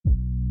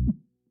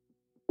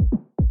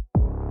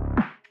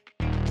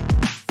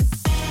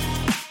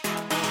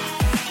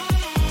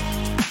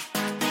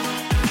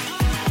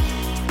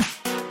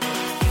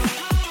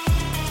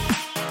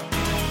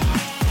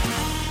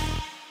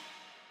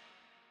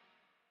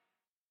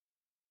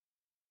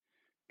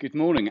Good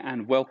morning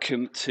and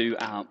welcome to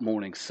our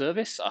morning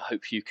service. I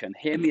hope you can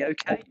hear me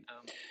okay.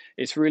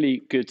 It's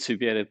really good to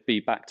be able to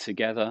be back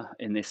together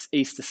in this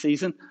Easter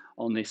season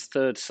on this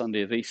third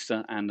Sunday of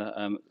Easter, and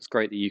it's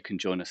great that you can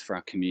join us for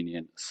our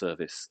communion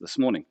service this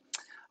morning.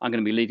 I'm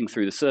going to be leading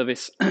through the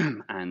service,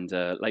 and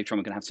later on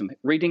we're going to have some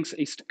readings,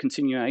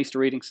 continue our Easter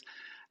readings,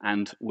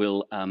 and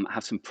we'll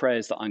have some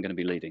prayers that I'm going to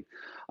be leading.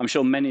 I'm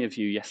sure many of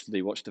you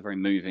yesterday watched a very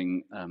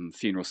moving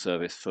funeral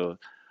service for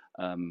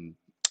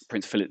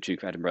Prince Philip,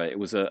 Duke of Edinburgh. It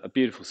was a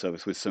beautiful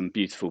service with some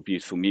beautiful,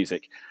 beautiful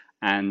music.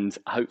 And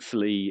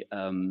hopefully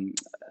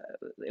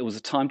it was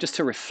a time just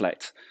to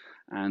reflect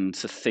and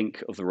to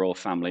think of the royal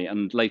family.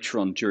 And later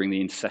on during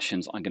the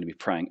intercessions, I'm going to be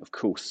praying, of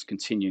course,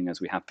 continuing as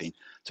we have been,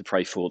 to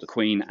pray for the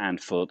Queen and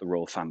for the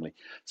royal family.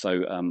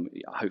 So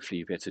hopefully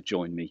you'll be able to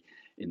join me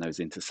in those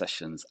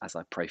intercessions as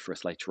I pray for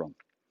us later on.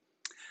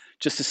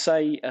 Just to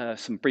say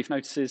some brief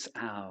notices,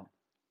 our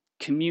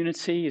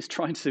community is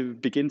trying to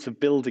begin to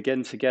build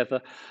again together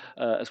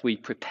as we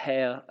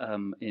prepare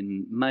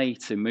in May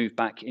to move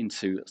back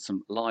into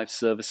some live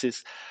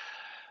services.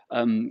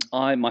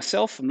 I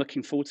myself am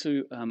looking forward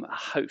to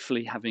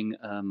hopefully having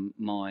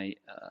my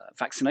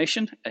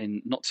vaccination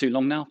in not too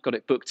long now. I've got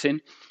it booked in,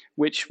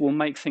 which will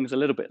make things a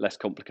little bit less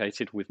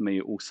complicated with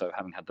me also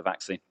having had the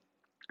vaccine.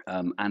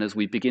 And as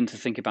we begin to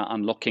think about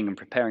unlocking and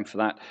preparing for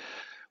that,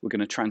 we're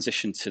going to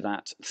transition to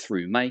that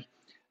through May.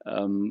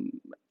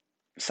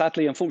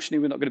 Sadly, unfortunately,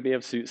 we're not going to be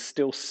able to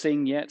still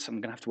sing yet. I'm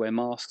going to have to wear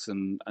masks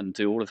and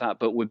do all of that.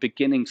 But we're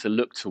beginning to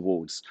look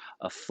towards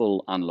a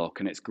full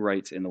unlock. And it's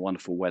great in the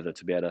wonderful weather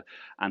to be able to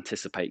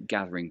anticipate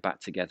gathering back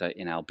together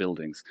in our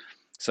buildings.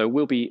 So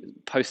we'll be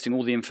posting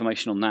all the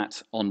information on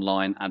that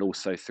online and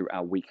also through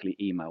our weekly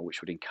email,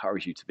 which would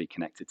encourage you to be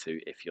connected to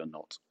if you're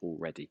not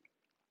already.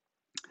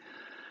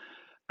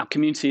 Our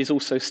community is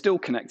also still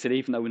connected,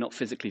 even though we're not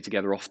physically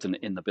together often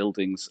in the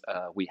buildings.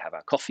 We have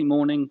our coffee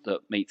morning that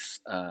meets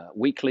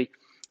weekly.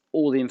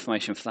 All the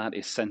information for that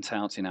is sent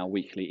out in our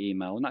weekly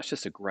email, and that's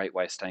just a great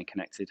way of staying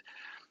connected.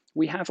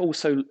 We have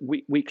also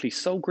weekly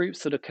soul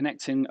groups that are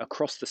connecting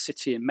across the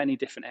city in many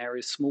different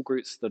areas, small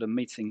groups that are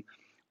meeting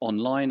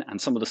online, and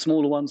some of the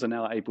smaller ones are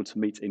now able to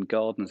meet in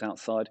gardens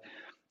outside.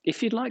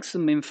 If you'd like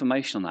some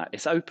information on that,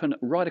 it's open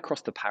right across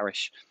the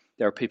parish.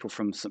 There are people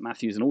from St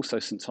Matthew's and also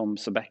St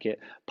Thomas à Becket,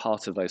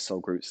 part of those soul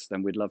groups.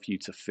 Then we'd love you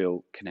to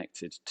feel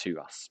connected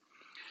to us.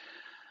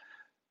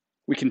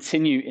 We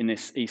continue in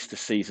this Easter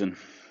season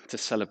to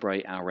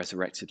celebrate our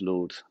resurrected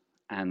Lord.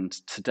 And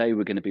today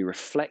we're going to be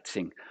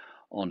reflecting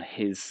on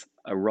his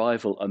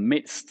arrival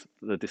amidst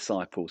the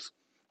disciples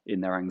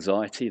in their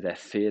anxiety, their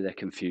fear, their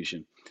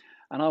confusion.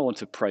 And I want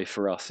to pray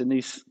for us in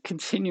these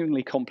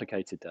continuingly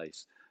complicated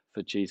days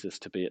for Jesus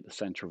to be at the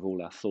center of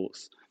all our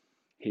thoughts,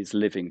 his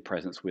living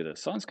presence with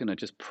us. So I'm just going to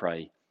just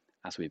pray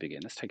as we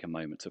begin. Let's take a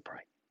moment to pray.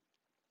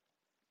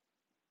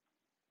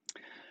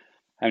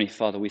 Heavenly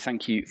Father, we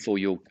thank you for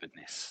your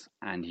goodness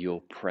and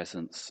your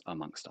presence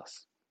amongst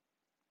us.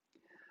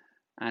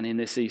 And in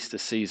this Easter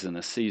season,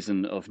 a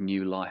season of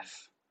new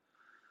life,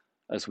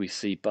 as we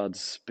see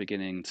buds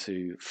beginning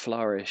to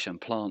flourish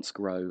and plants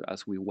grow,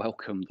 as we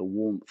welcome the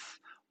warmth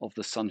of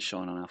the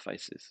sunshine on our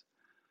faces,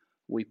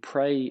 we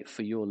pray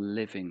for your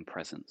living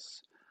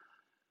presence,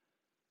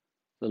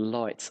 the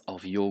light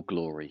of your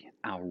glory,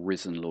 our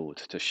risen Lord,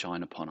 to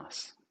shine upon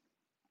us.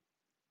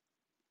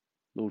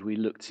 Lord, we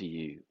look to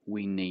you.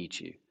 We need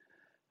you,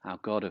 our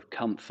God of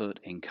comfort,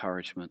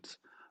 encouragement,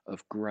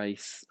 of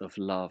grace, of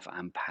love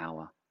and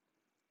power.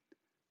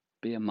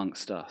 Be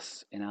amongst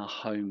us in our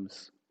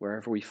homes,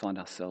 wherever we find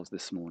ourselves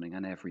this morning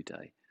and every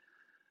day.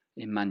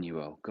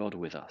 Emmanuel, God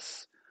with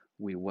us,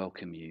 we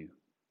welcome you.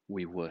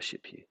 We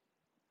worship you.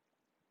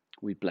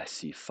 We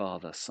bless you,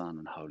 Father, Son,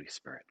 and Holy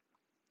Spirit.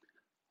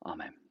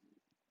 Amen.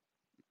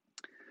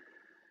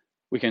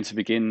 We're going to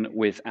begin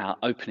with our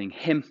opening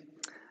hymn,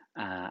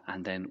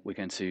 and then we're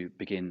going to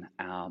begin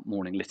our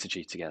morning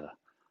liturgy together.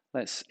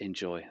 Let's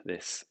enjoy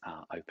this,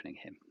 our opening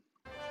hymn.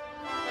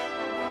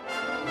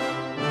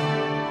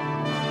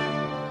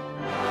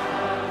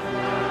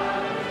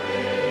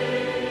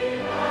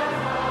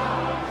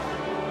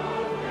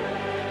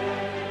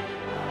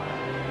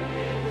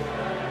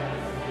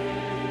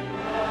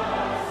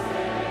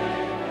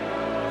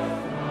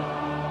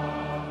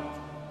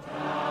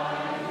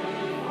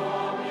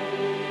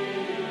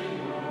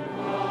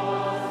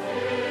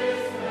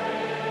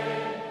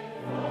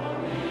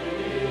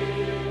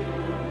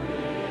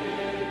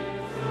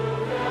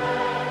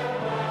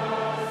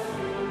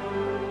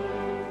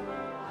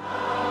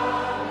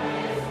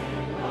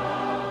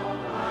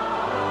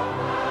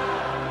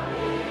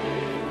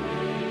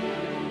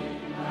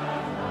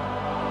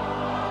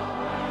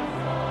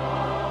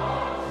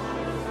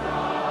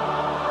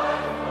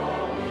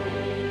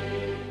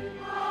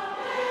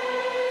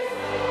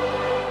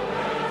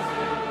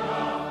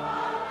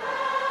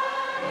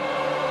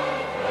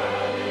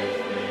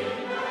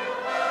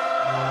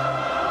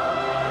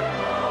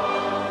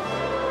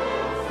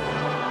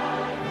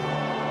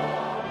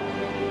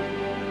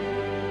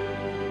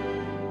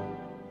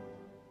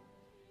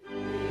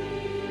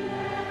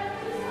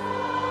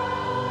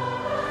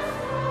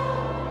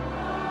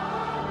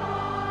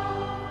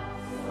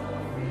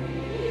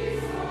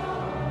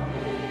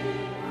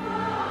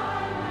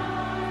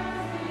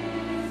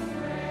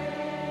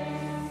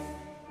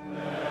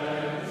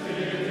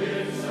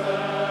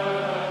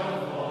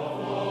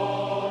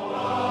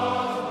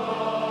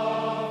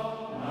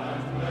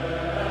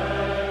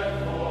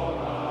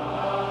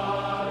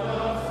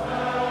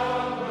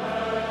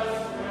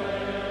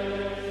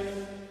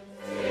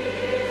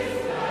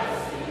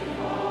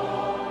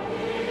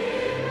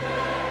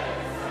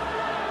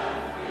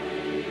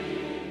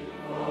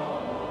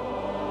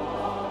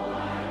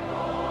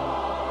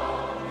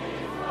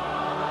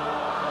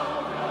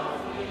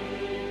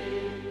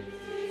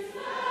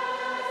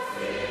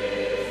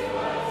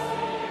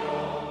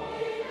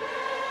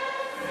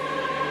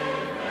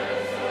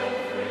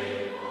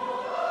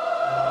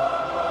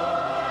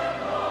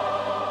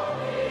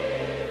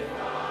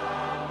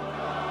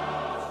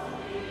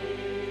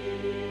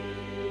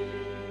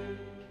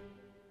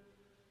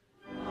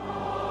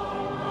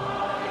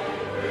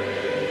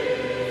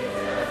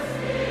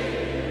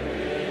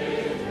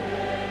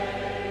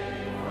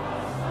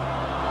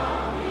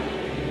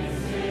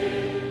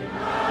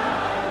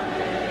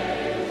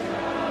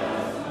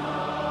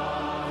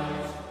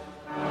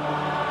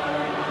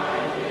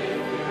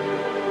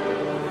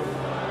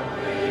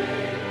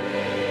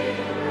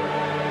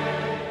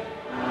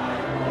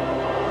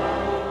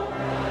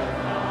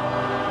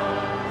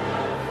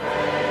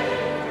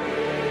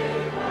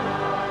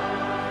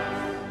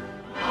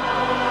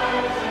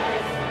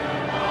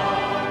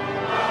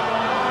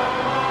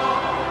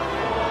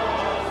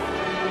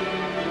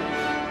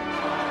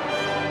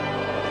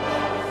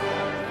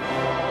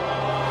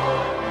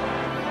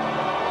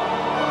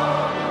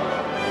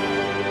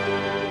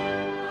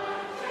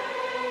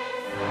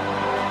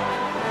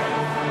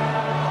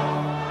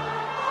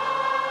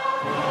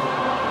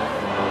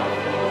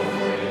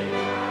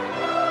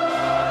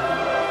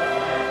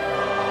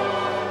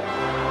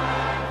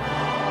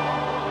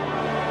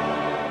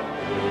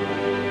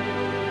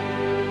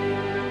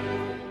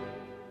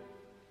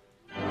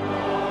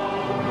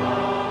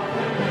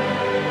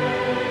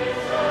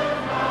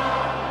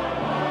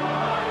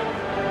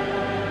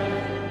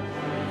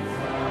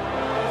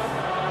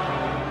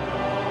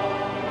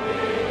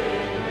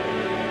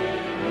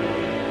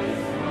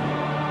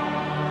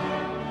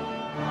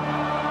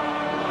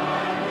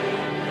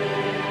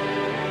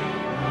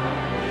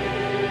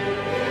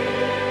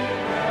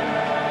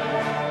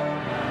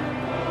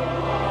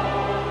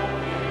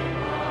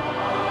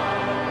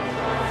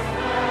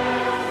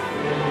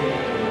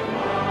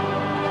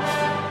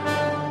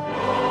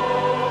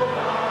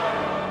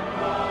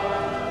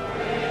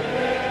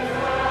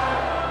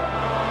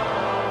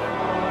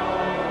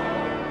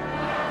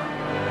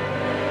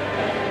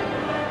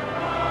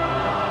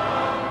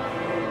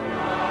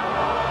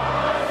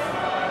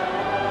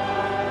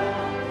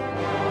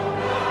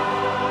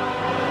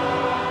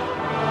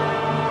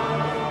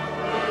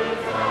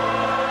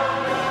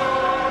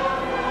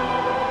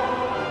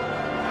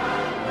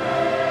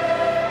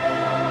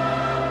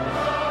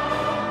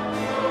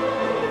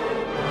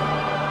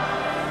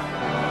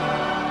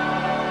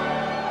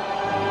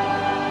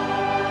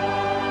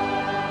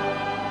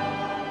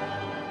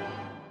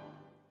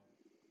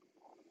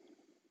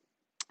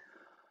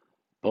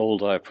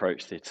 Bold I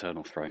approach the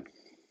eternal throne.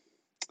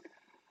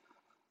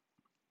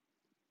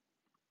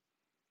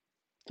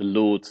 The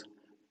Lord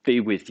be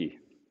with you.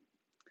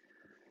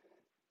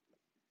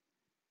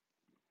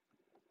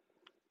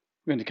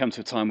 We're going to come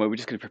to a time where we're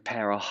just going to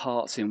prepare our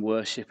hearts in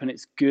worship, and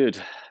it's good,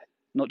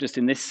 not just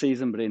in this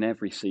season, but in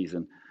every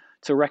season,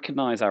 to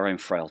recognize our own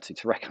frailty,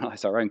 to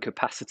recognize our own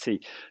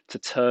capacity to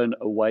turn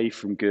away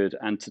from good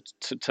and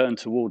to turn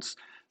towards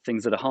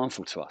things that are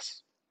harmful to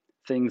us,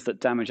 things that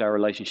damage our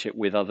relationship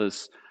with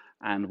others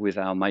and with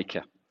our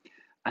Maker.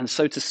 And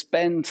so to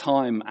spend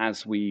time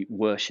as we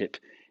worship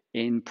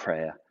in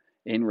prayer,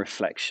 in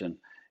reflection,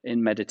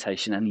 in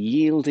meditation, and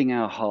yielding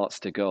our hearts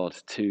to God,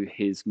 to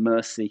his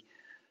mercy,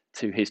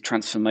 to his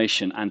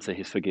transformation, and to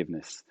his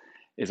forgiveness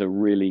is a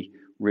really,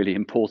 really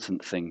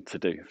important thing to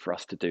do, for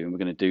us to do. And we're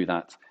going to do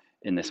that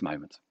in this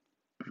moment.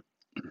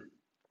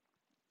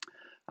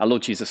 Our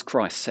Lord Jesus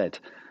Christ said,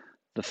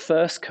 "The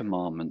first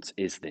commandment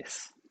is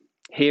this: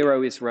 Hear,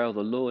 O Israel,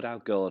 the Lord our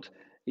God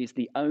is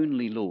the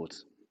only Lord.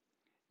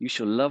 You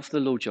shall love the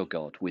Lord your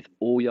God with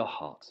all your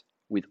heart,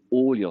 with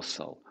all your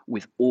soul,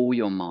 with all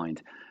your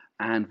mind,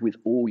 and with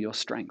all your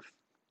strength.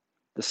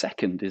 The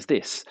second is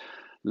this: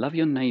 love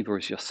your neighbor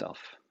as yourself.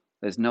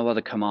 There's no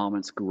other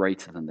commandments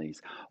greater than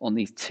these. On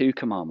these two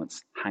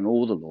commandments hang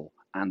all the law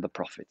and the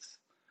prophets."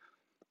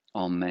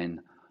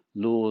 Amen.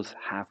 Lord,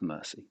 have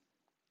mercy.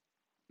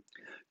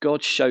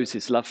 God shows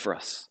his love for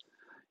us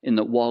in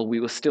that while we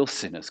were still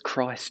sinners,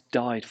 Christ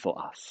died for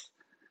us.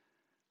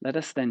 Let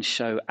us then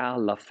show our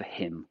love for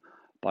him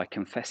by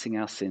confessing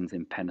our sins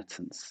in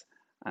penitence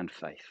and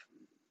faith.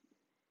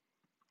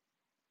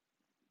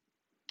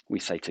 We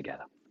say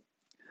together,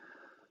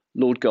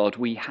 Lord God,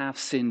 we have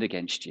sinned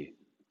against you.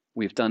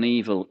 We've done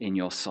evil in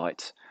your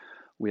sight.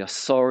 We are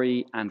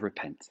sorry and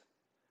repent.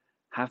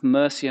 Have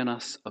mercy on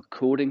us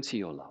according to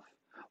your love.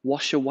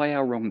 Wash away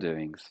our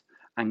wrongdoings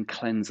and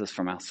cleanse us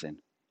from our sin.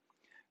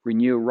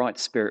 Renew a right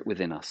spirit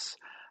within us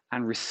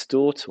and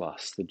restore to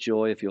us the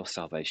joy of your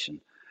salvation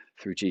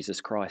through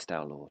Jesus Christ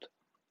our Lord.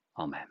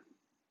 Amen.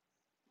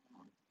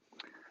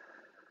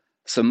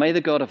 So may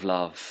the God of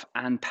love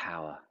and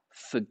power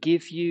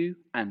forgive you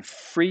and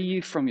free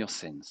you from your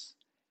sins,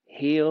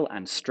 heal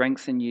and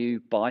strengthen you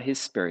by his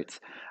Spirit,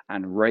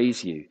 and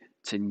raise you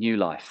to new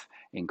life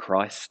in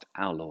Christ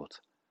our Lord.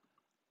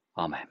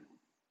 Amen.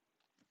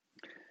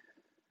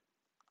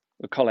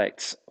 The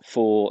collect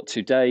for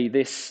today,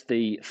 this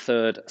the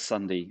third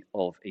Sunday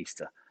of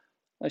Easter.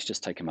 Let's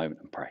just take a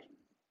moment and pray.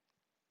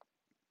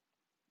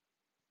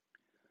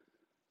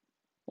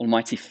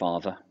 Almighty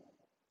Father,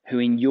 who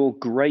in your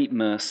great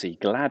mercy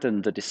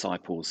gladdened the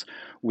disciples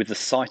with the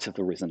sight of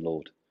the risen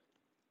Lord,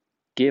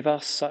 give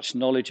us such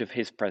knowledge of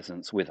his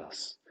presence with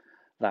us,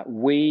 that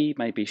we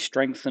may be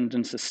strengthened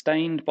and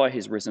sustained by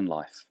his risen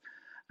life,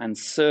 and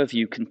serve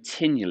you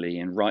continually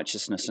in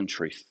righteousness and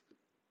truth.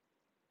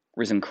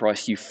 Risen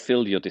Christ, you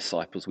filled your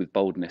disciples with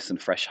boldness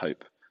and fresh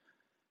hope.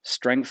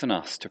 Strengthen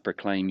us to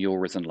proclaim your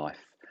risen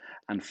life,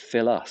 and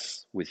fill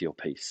us with your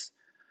peace,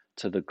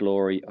 to the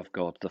glory of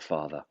God the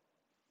Father.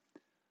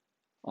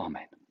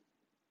 Amen.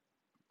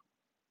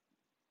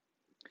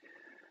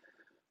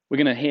 We're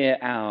going to hear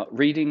our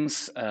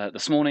readings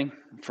this morning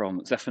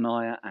from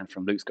Zephaniah and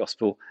from Luke's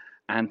Gospel,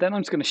 and then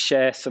I'm just going to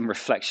share some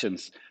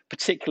reflections,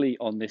 particularly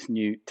on this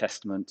New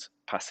Testament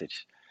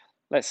passage.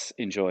 Let's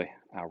enjoy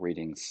our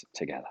readings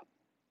together.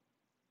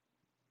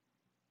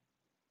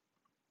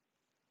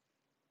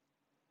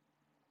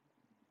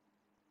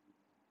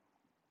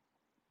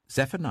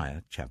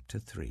 Zephaniah chapter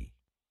 3.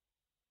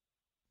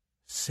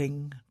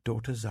 Sing,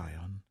 daughter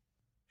Zion.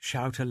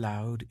 Shout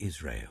aloud,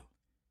 Israel.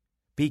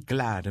 Be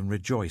glad and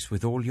rejoice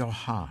with all your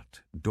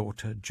heart,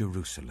 daughter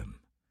Jerusalem.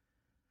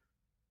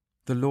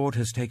 The Lord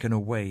has taken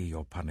away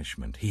your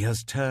punishment. He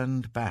has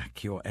turned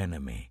back your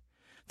enemy.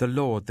 The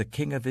Lord, the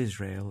King of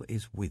Israel,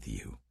 is with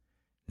you.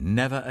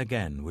 Never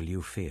again will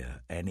you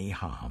fear any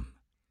harm.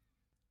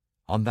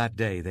 On that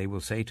day they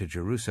will say to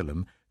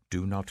Jerusalem,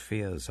 "Do not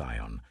fear,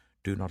 Zion.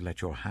 Do not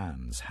let your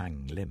hands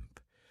hang limp.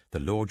 The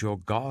Lord your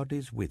God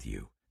is with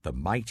you, the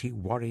mighty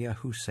warrior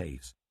who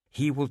saves.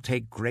 He will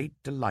take great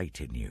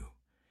delight in you.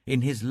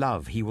 In his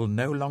love he will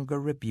no longer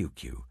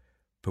rebuke you,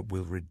 but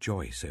will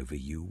rejoice over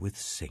you with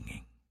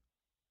singing.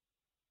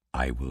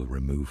 I will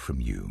remove from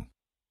you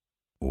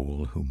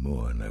all who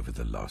mourn over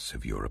the loss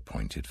of your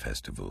appointed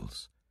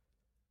festivals,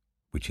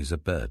 which is a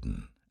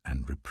burden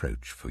and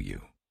reproach for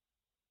you.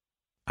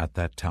 At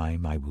that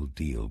time I will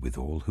deal with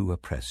all who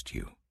oppressed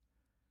you.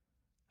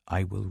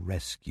 I will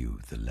rescue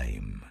the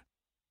lame.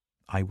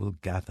 I will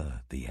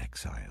gather the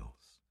exiles.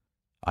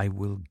 I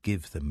will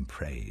give them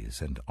praise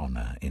and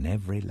honor in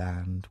every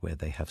land where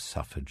they have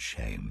suffered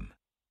shame.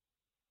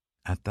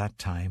 At that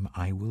time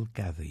I will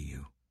gather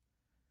you.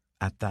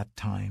 At that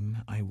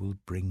time I will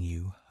bring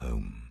you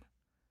home.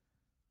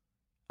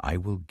 I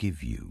will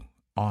give you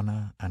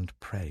honor and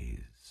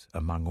praise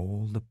among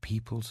all the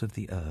peoples of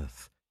the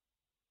earth,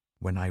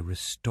 when I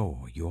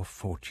restore your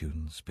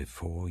fortunes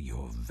before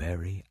your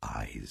very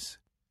eyes,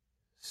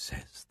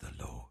 says the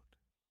Lord.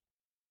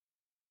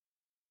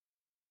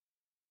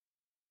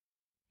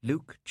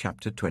 Luke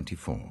chapter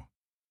 24.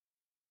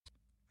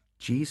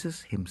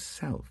 Jesus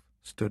himself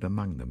stood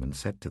among them and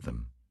said to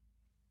them,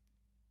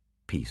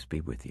 "Peace be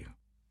with you."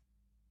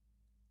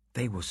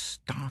 They were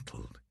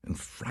startled and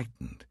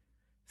frightened,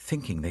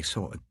 thinking they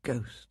saw a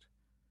ghost.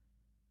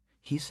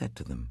 He said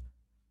to them,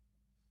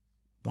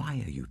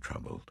 "Why are you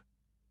troubled?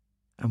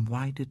 And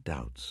why do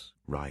doubts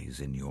rise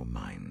in your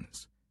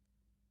minds?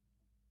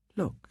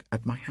 Look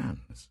at my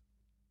hands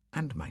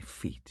and my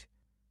feet.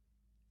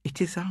 It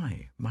is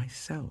I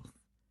myself.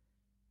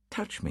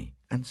 Touch me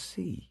and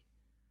see.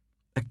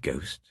 A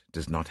ghost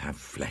does not have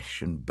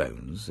flesh and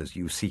bones as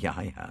you see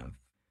I have."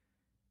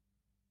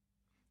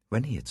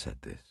 When he had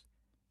said this,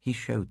 he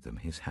showed them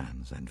his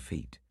hands and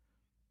feet.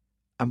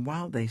 And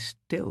while they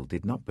still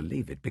did not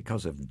believe it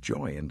because of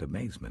joy and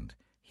amazement,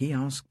 he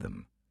asked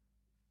them,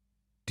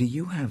 "Do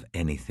you have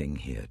anything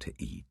here to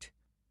eat?"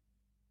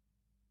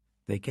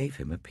 They gave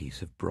him a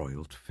piece of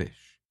broiled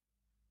fish,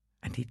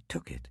 and he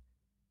took it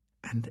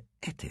and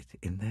ate it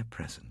in their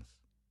presence.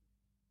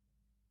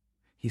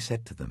 He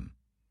said to them,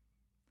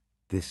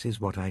 "This is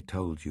what I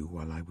told you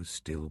while I was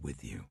still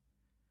with you.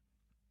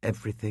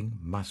 Everything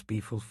must be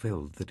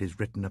fulfilled that is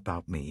written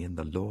about me in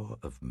the law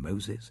of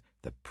Moses,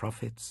 the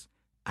prophets,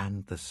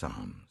 and the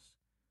Psalms."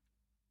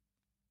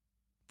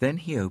 Then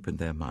he opened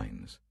their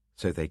minds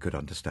so they could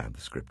understand the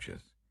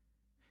Scriptures.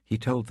 He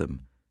told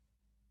them,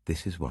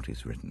 "This is what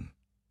is written.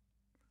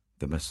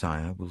 The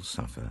Messiah will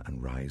suffer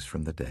and rise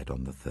from the dead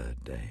on the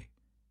third day,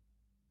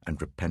 and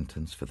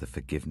repentance for the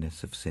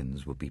forgiveness of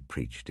sins will be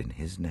preached in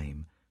his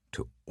name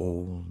to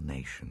all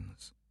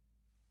nations,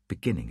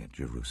 beginning at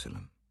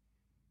Jerusalem.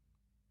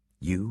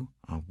 You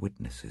are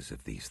witnesses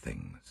of these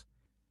things.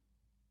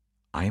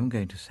 I am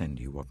going to send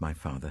you what my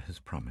Father has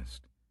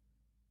promised,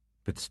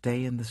 but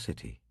stay in the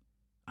city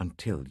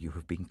until you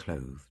have been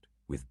clothed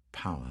with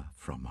power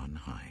from on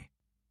high."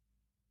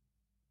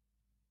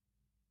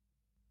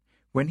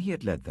 When he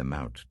had led them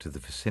out to the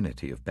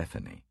vicinity of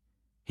Bethany,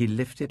 he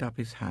lifted up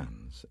his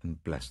hands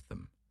and blessed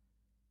them.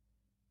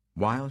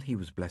 While he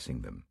was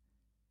blessing them,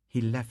 he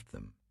left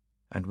them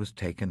and was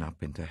taken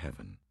up into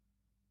heaven.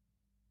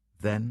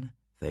 Then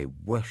they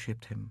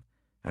worshipped him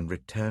and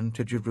returned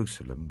to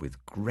Jerusalem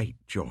with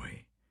great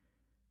joy,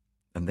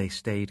 and they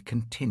stayed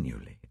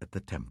continually at the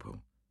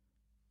temple,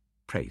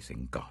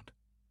 praising God.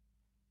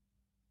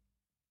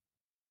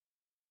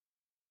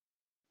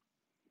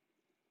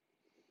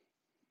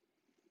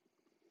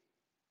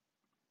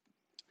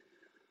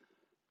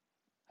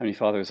 Heavenly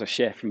Father, as I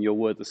share from your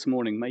word this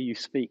morning, may you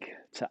speak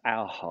to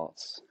our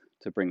hearts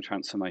to bring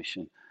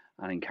transformation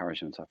and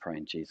encouragement, I pray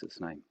in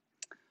Jesus' name.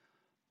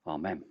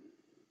 Amen.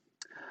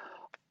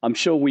 I'm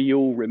sure we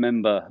all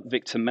remember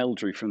Victor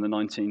Meldrew from the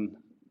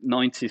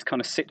 1990s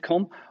kind of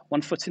sitcom,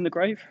 One Foot in the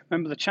Grave.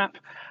 Remember the chap?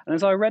 And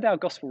as I read our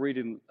gospel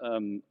reading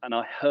and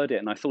I heard it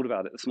and I thought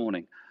about it this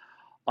morning,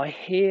 I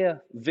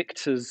hear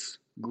Victor's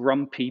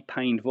grumpy,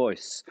 pained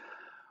voice.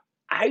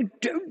 "I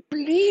don't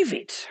believe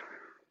it."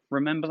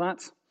 Remember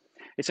that?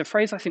 It's a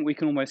phrase I think we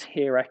can almost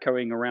hear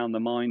echoing around the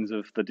minds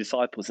of the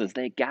disciples as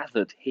they're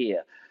gathered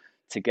here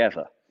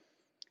together.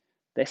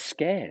 They're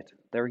scared,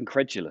 they're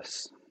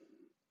incredulous,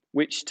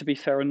 which, to be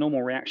fair, are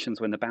normal reactions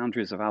when the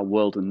boundaries of our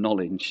world and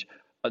knowledge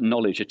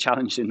are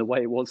challenged in the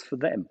way it was for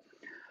them.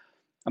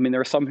 I mean,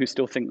 there are some who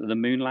still think that the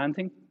moon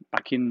landing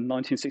back in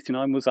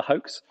 1969 was a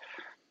hoax.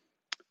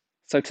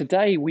 So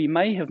today we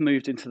may have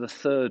moved into the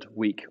third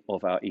week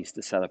of our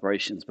Easter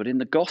celebrations, but in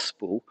the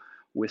Gospel,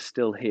 we're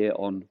still here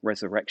on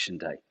Resurrection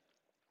Day,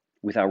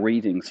 with our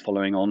readings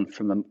following on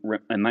from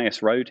the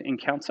Emmaus Road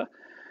encounter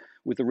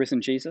with the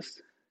risen Jesus.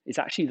 It's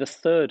actually the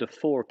third of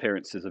 4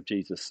 appearances of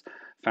Jesus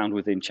found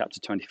within chapter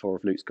 24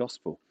 of Luke's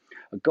Gospel,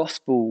 a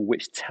Gospel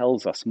which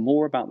tells us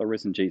more about the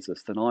risen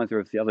Jesus than either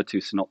of the other 2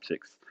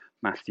 synoptics,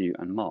 Matthew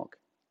and Mark.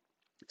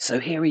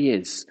 So here he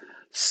is,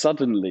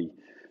 suddenly,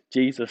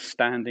 Jesus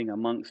standing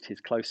amongst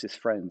his closest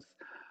friends,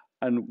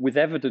 and with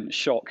evident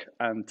shock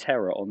and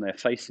terror on their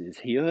faces,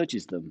 he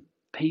urges them,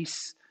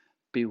 "Peace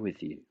be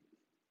with you."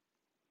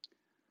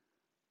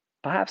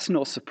 Perhaps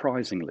not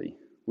surprisingly,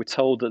 we're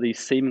told that these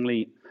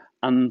seemingly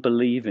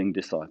unbelieving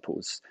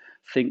disciples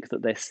think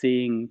that they're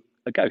seeing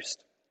a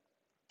ghost.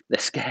 They're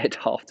scared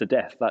half to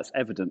death, that's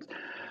evident.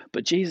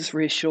 But Jesus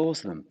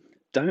reassures them,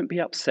 don't be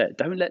upset.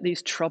 Don't let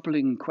these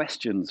troubling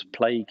questions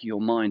plague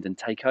your mind and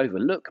take over.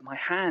 Look, my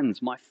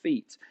hands, my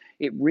feet.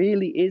 It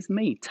really is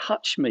me.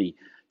 Touch me.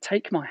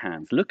 Take my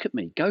hands. Look at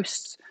me.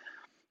 Ghosts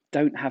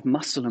don't have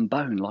muscle and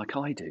bone like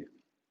I do.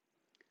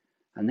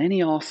 And then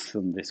he asks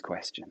them this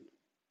question.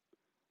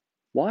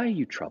 Why are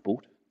you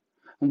troubled?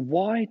 And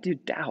why do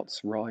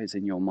doubts rise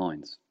in your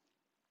minds?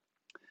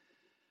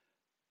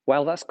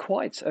 Well, that's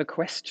quite a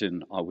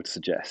question, I would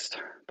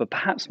suggest. But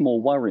perhaps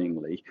more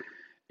worryingly,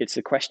 it's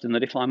a question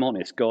that, if I'm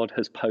honest, God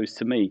has posed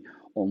to me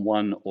on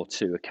 1 or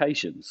 2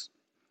 occasions.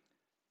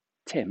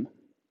 Tim,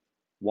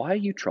 why are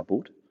you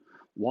troubled?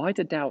 Why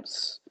do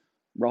doubts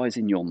rise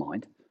in your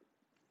mind?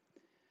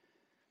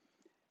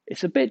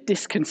 It's a bit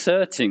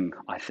disconcerting,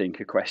 I think,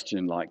 a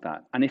question like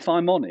that. And if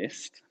I'm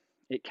honest,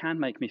 it can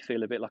make me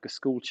feel a bit like a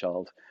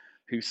schoolchild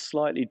whose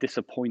slightly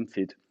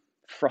disappointed,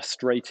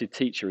 frustrated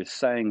teacher is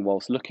saying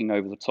whilst looking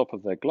over the top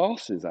of their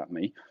glasses at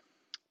me,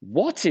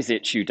 "What is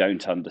it you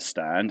don't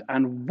understand,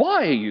 and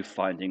why are you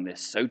finding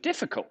this so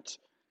difficult?"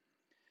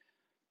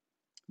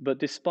 But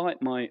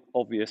despite my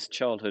obvious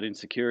childhood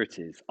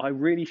insecurities, I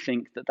really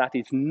think that that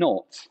is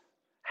not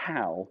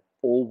how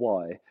or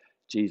why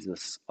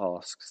Jesus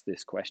asks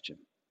this question.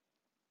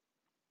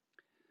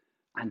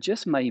 And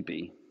just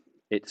maybe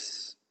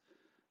it's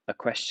a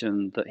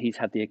question that he's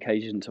had the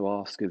occasion to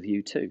ask of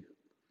you too.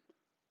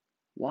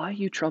 Why are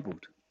you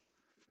troubled?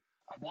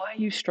 Why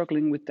are you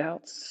struggling with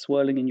doubts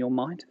swirling in your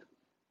mind?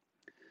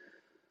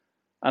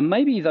 And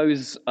maybe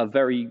those are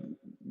very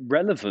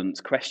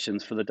relevant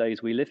questions for the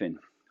days we live in.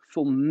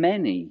 For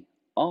many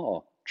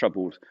are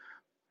troubled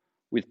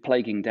with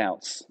plaguing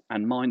doubts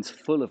and minds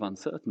full of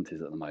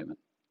uncertainties at the moment.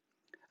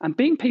 And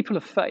being people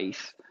of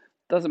faith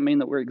doesn't mean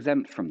that we're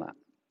exempt from that.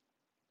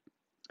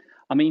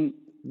 I mean,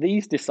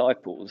 these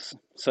disciples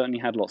certainly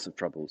had lots of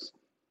troubles.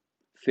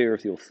 Fear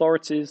of the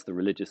authorities, the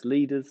religious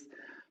leaders,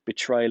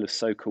 betrayal of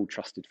so-called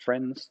trusted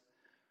friends.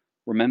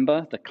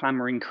 Remember the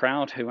clamouring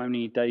crowd who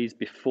only days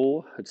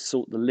before had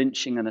sought the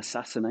lynching and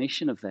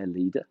assassination of their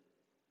leader?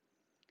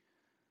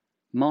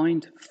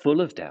 Mind full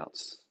of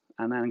doubts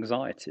and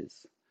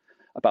anxieties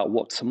about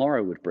what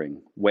tomorrow would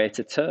bring, where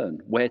to turn,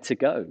 where to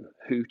go,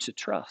 who to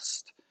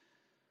trust.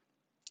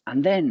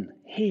 And then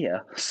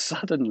here,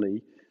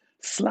 suddenly,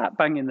 slap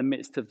bang in the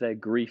midst of their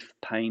grief,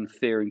 pain,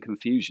 fear, and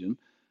confusion,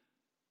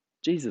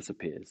 Jesus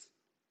appears.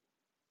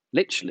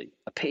 Literally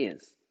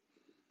appears.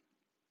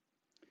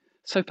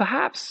 So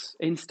perhaps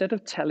instead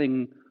of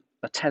telling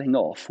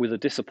off with a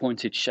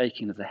disappointed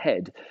shaking of the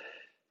head,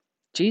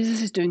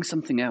 Jesus is doing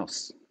something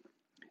else.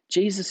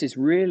 Jesus is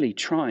really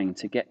trying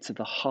to get to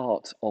the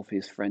heart of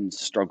his friends'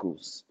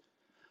 struggles,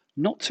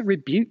 not to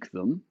rebuke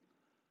them,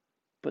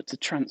 but to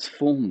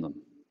transform them,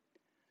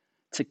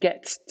 to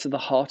get to the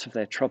heart of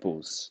their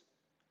troubles,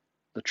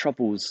 the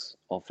troubles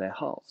of their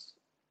hearts.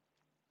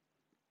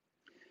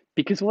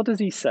 Because what does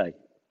he say?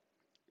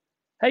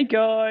 Hey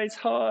guys,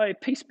 hi,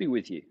 peace be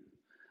with you.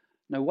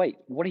 No, wait,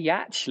 what he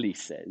actually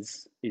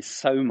says is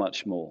so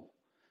much more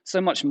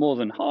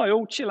than, hi,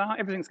 all chill out,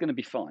 everything's going to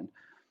be fine.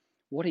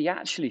 What he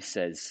actually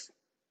says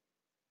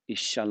is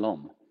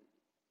shalom,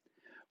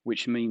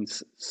 which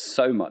means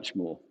so much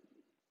more.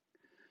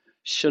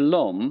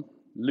 Shalom,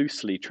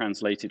 loosely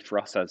translated for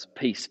us as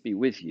peace be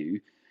with you,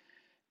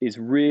 is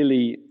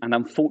really, and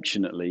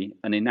unfortunately,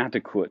 an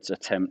inadequate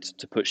attempt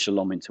to put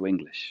shalom into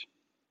English.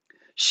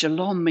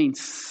 Shalom means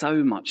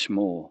so much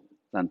more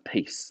than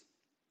peace.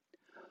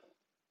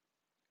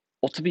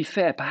 Or to be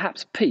fair,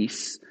 perhaps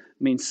peace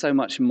means so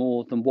much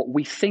more than what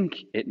we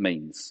think it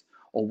means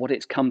or what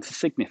it's come to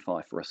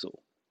signify for us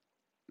all.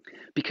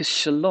 Because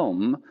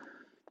shalom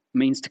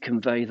means to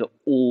convey that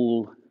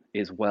all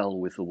is well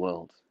with the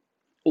world.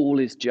 All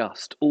is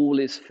just, all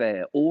is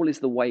fair, all is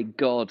the way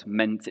God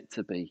meant it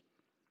to be.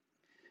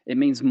 It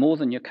means more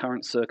than your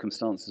current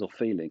circumstances or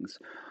feelings.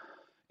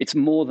 It's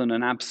more than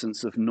an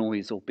absence of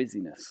noise or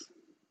busyness.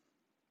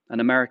 An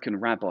American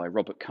rabbi,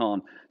 Robert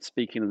Kahn,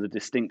 speaking of the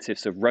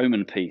distinctives of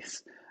Roman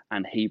peace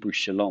and Hebrew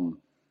shalom,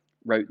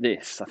 wrote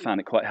this. I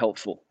found it quite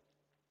helpful.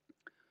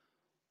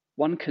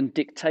 One can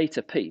dictate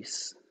a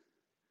peace.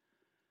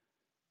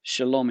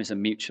 Shalom is a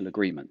mutual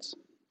agreement.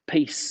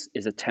 Peace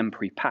is a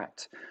temporary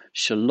pact.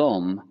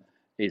 Shalom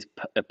is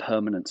a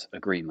permanent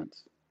agreement.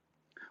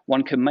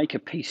 One can make a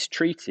peace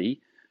treaty.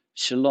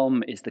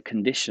 Shalom is the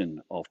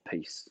condition of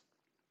peace.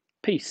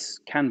 Peace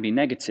can be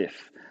negative,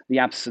 the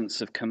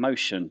absence of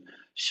commotion.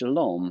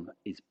 Shalom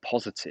is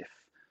positive,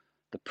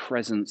 the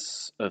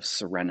presence of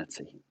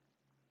serenity.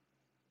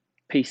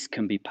 Peace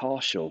can be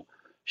partial.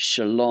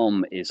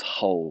 Shalom is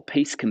whole.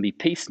 Peace can be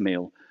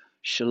piecemeal.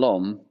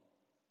 Shalom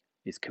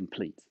is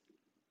complete.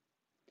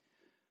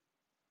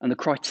 And the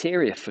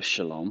criteria for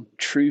shalom,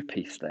 true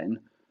peace then,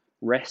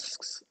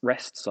 rests,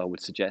 I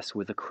would suggest,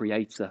 with the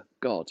creator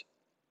God.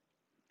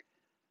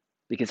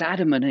 Because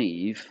Adam and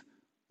Eve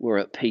were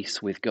at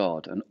peace with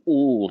God and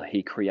all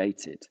he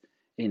created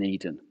in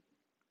Eden.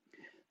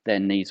 Their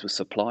needs were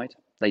supplied.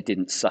 They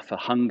didn't suffer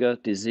hunger,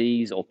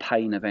 disease, or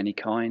pain of any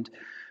kind.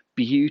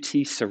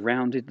 Beauty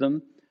surrounded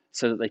them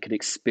so that they could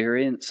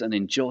experience and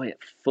enjoy it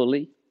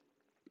fully.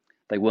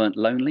 They weren't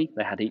lonely,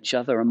 they had each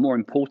other, and more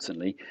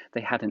importantly, they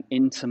had an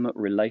intimate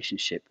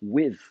relationship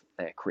with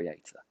their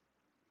Creator.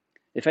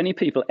 If any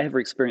people ever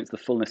experienced the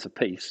fullness of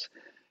peace,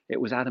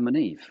 it was Adam and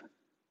Eve.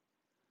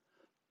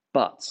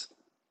 But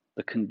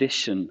the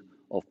condition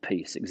of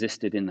peace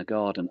existed in the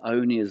garden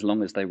only as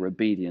long as they were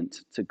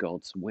obedient to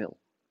God's will.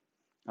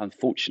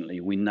 Unfortunately,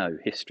 we know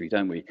history,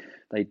 don't we?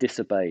 They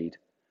disobeyed,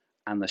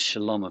 and the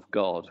shalom of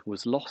God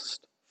was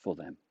lost for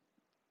them.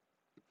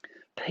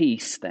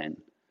 Peace, then,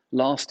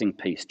 lasting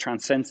peace,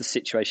 transcends the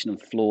situation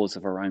and flaws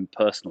of our own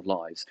personal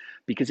lives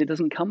because it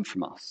doesn't come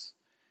from us.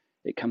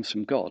 It comes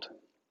from God.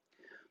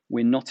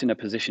 We're not in a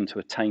position to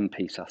attain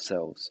peace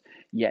ourselves,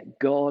 yet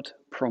God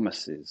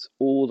promises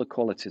all the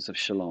qualities of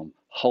shalom,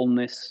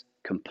 wholeness,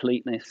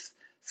 completeness,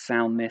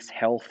 soundness,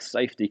 health,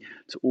 safety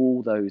to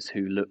all those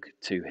who look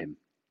to him.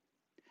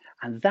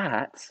 And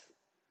that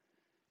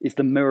is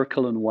the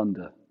miracle and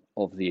wonder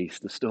of the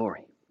Easter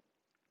story.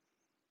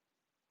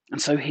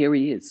 And so here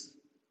he is,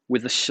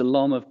 with the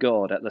shalom of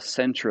God at the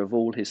center of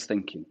all his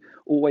thinking.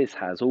 Always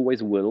has,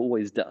 always will,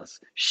 always does.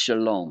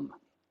 Shalom.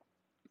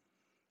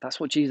 That's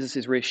what Jesus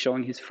is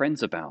reassuring his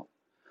friends about.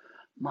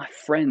 My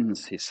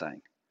friends, he's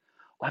saying,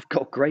 I've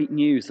got great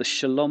news. The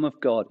shalom of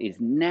God is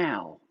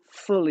now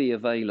fully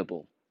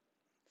available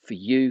for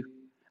you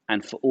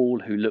and for all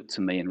who look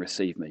to me and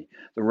receive me,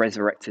 the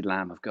resurrected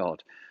Lamb of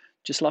God.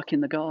 Just like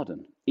in the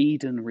garden,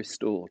 Eden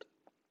restored.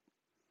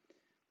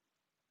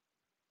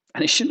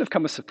 And it shouldn't have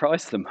come as a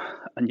surprise to them,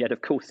 and yet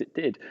of course it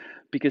did,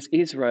 because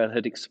Israel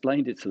had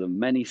explained it to them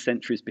many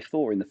centuries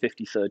before in the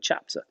 53rd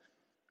chapter.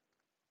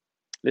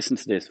 Listen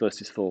to this,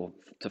 verses 4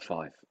 to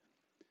 5.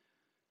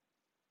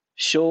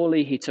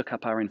 Surely he took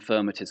up our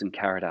infirmities and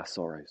carried our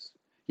sorrows.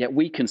 Yet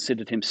we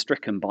considered him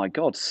stricken by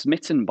God,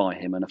 smitten by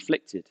him and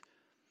afflicted.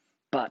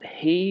 But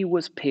he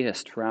was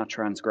pierced for our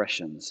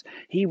transgressions.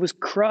 He was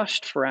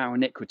crushed for our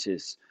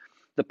iniquities.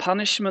 The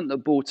punishment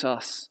that brought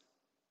us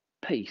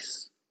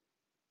peace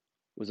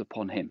was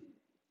upon him,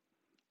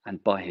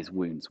 and by his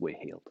wounds we're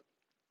healed.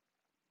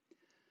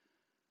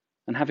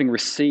 And having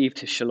received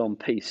his shalom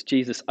peace,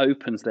 Jesus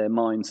opens their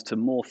minds to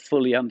more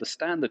fully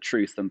understand the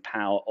truth and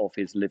power of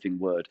his living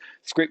word.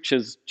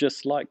 Scriptures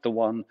just like the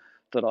one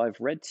that I've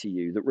read to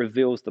you that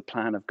reveals the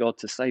plan of God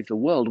to save the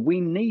world. We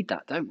need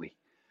that, don't we?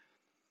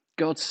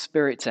 God's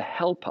Spirit to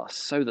help us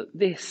so that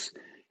this,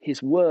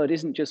 his word,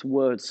 isn't just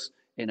words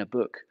in a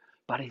book,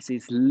 but it's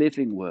his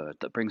living word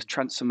that brings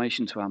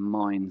transformation to our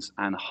minds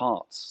and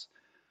hearts.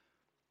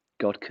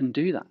 God can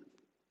do that.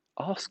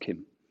 Ask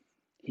him.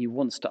 He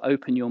wants to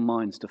open your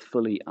minds to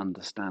fully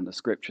understand the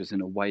scriptures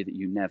in a way that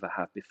you never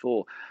have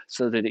before,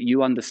 so that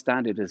you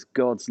understand it as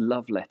God's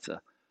love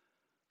letter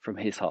from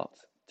his heart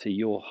to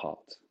your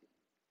heart.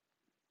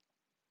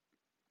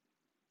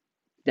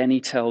 Then he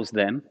tells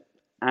them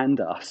and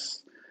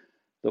us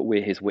that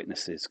we're his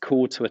witnesses,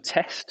 called to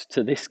attest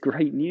to this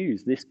great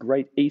news, this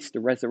great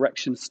Easter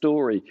resurrection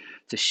story,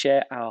 to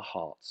share our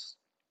hearts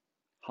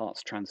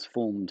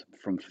transformed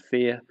from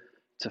fear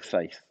to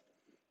faith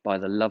by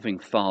the loving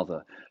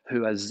Father,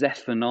 who, as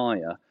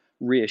Zephaniah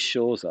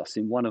reassures us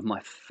in one of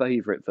my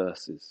favourite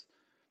verses,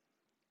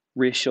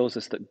 reassures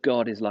us that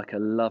God is like a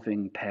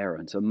loving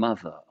parent, a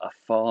mother, a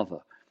father,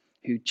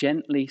 who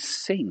gently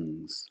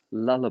sings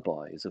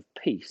lullabies of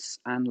peace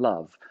and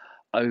love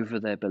over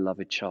their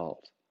beloved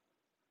child.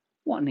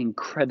 What an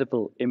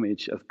incredible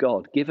image of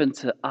God given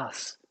to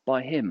us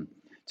by him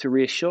to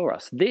reassure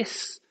us.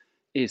 This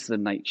is the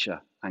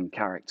nature and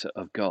character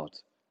of God.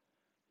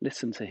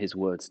 Listen to his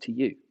words to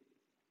you.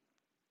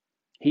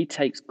 He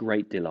takes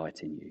great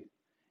delight in you.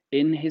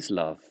 In his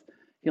love,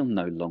 he'll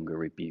no longer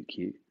rebuke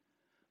you,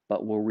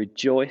 but will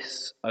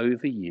rejoice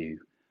over you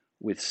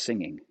with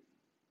singing.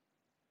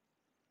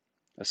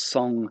 A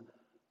song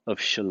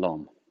of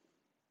shalom.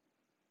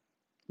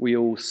 We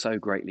all so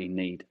greatly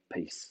need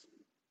peace.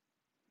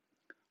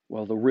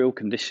 Well, the real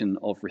condition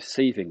of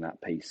receiving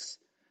that peace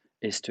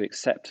is to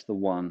accept the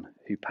one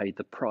who paid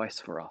the price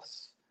for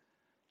us,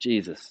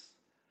 Jesus,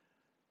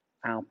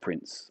 our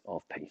Prince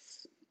of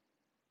Peace.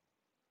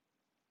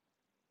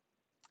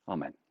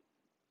 Amen.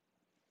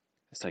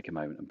 Let's take a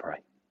moment and pray.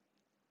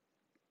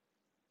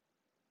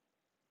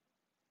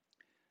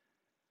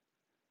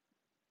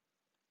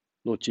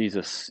 Lord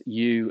Jesus,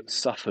 you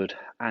suffered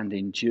and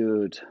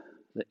endured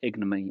the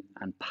ignominy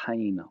and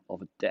pain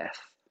of death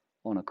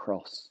on a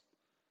cross,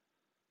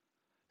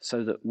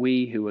 so that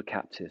we who were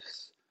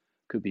captives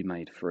could be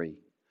made free.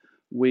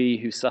 We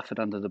who suffered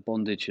under the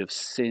bondage of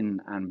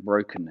sin and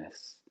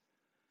brokenness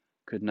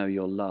could know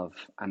your love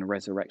and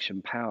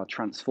resurrection power,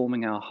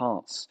 transforming our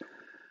hearts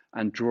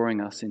and drawing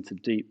us into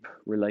deep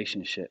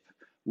relationship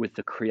with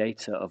the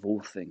Creator of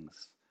all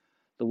things,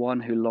 the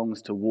one who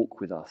longs to walk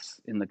with us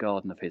in the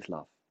garden of his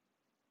love.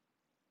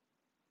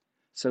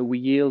 So we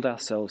yield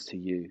ourselves to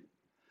you,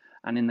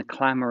 and in the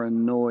clamour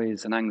and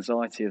noise and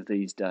anxiety of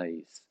these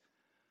days,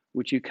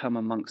 would you come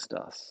amongst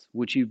us?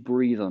 Would you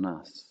breathe on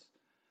us?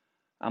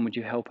 And would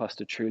you help us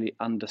to truly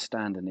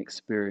understand and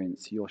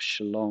experience your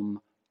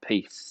shalom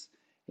peace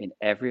in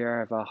every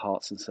area of our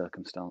hearts and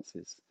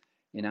circumstances,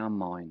 in our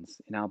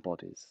minds, in our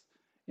bodies,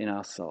 in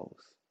our souls.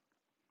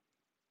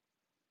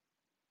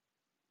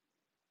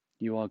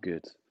 You are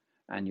good,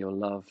 and your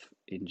love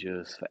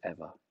endures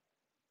forever.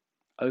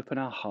 Open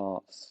our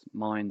hearts,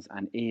 minds,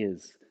 and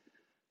ears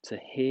to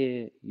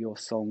hear your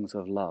songs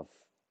of love,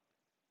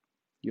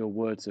 your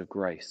words of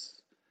grace,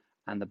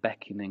 and the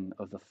beckoning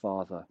of the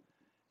Father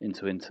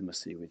into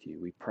intimacy with you,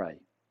 we pray.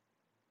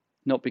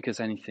 Not because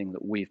anything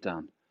that we've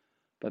done,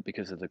 but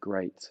because of the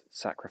great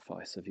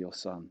sacrifice of your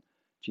Son,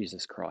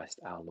 Jesus Christ,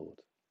 our Lord.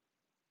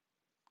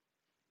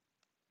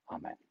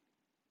 Amen.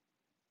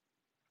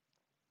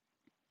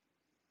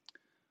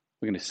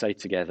 We're going to say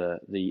together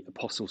the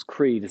Apostles'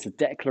 Creed as a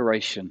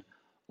declaration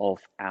of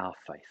our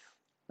faith.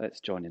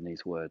 Let's join in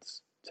these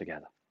words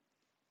together.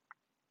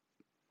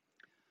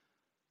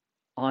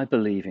 I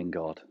believe in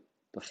God,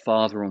 the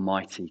Father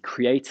Almighty,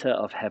 creator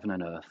of heaven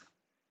and earth.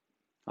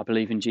 I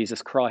believe in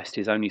Jesus Christ,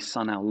 his only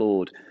Son, our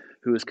Lord,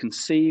 who was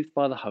conceived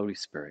by the Holy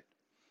Spirit,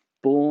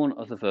 born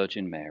of the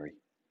Virgin Mary,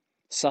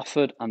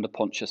 suffered under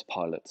Pontius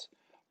Pilate,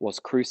 was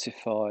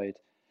crucified,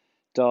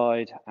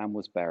 died, and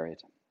was buried.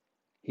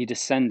 He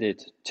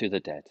descended to the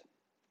dead.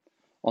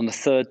 On the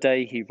third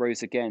day he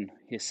rose again.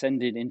 He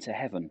ascended into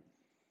heaven.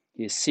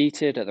 He is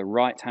seated at the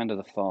right hand of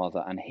the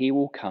Father, and he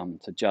will come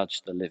to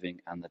judge the living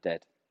and the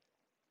dead.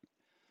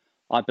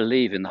 I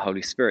believe in the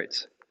Holy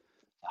Spirit,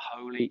 the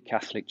Holy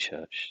Catholic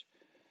Church,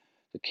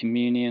 the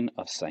communion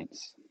of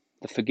saints,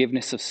 the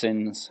forgiveness of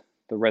sins,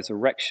 the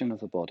resurrection of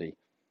the body,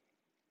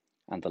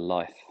 and the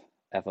life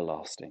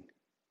everlasting.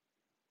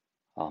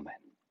 Amen.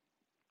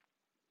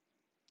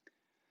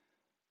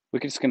 We're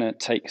just going to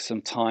take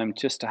some time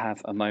just to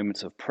have a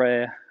moment of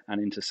prayer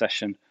and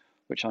intercession,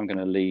 which I'm going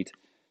to lead.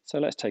 So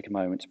let's take a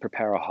moment to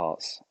prepare our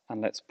hearts and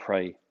let's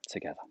pray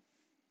together.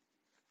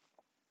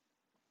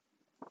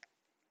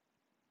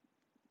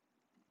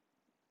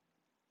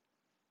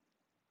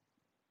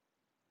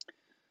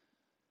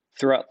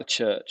 Throughout the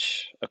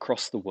church,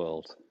 across the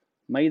world,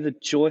 may the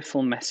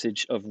joyful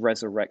message of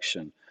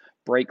resurrection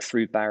break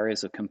through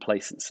barriers of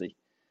complacency,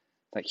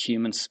 that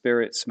human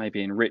spirits may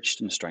be enriched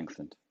and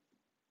strengthened.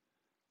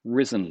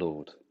 Risen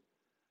Lord,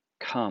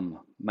 come,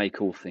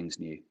 make all things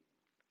new.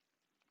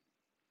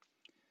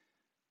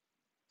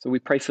 So we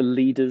pray for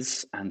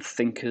leaders and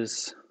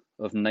thinkers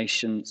of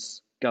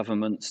nations,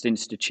 governments,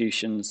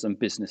 institutions, and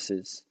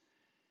businesses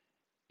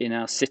in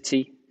our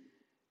city,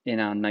 in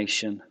our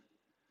nation,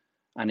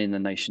 and in the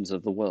nations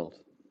of the world,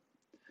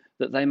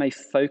 that they may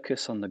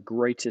focus on the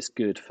greatest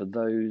good for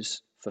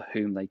those for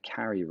whom they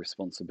carry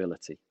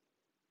responsibility.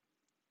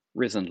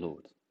 Risen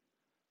Lord,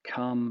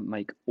 come,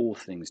 make all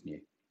things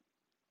new.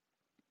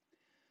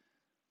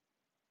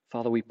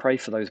 Father, we pray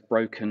for those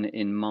broken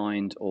in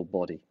mind or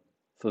body,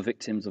 for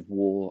victims of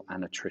war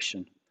and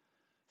attrition,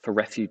 for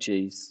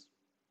refugees,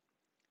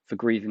 for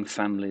grieving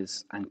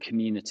families and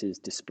communities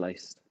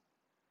displaced,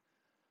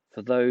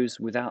 for those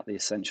without the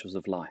essentials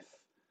of life,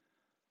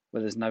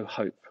 where there's no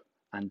hope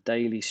and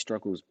daily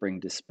struggles bring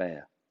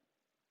despair.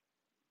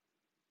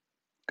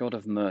 God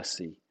of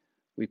mercy,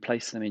 we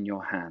place them in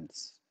your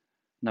hands,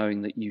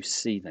 knowing that you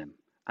see them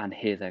and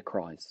hear their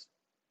cries.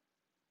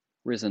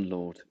 Risen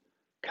Lord,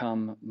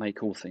 come,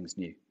 make all things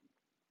new.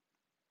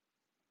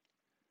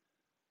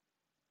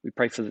 We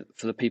pray for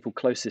the people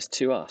closest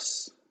to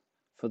us,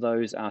 for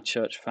those, our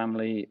church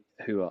family,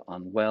 who are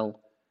unwell,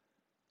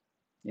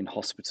 in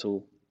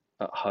hospital,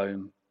 at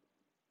home,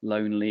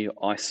 lonely,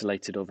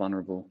 isolated or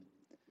vulnerable,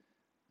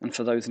 and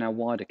for those in our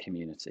wider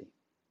community,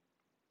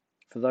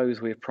 for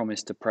those we have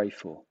promised to pray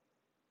for.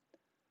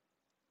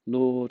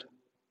 Lord,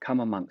 come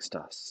amongst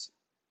us,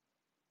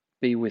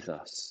 be with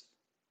us,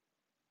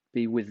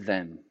 be with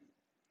them,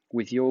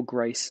 with your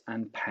grace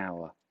and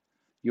power,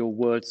 your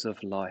words of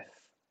life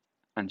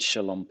and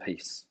shalom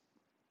peace.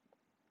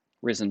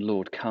 Risen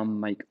Lord, come,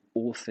 make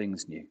all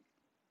things new.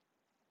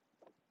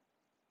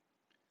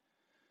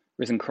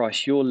 Risen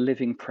Christ, your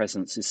living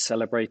presence is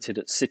celebrated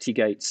at city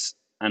gates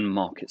and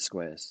market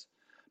squares,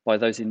 by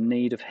those in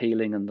need of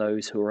healing and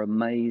those who are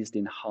amazed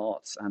in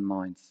hearts and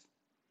minds.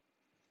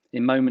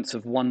 In moments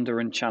of wonder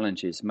and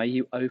challenges, may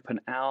you open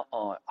our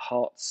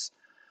hearts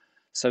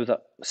so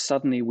that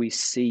suddenly we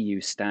see you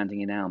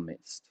standing in our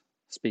midst,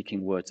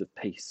 speaking words of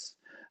peace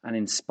and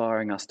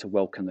inspiring us to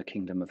welcome the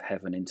kingdom of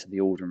heaven into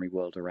the ordinary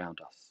world around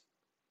us.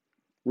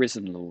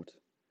 Risen Lord,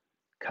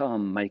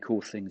 come, make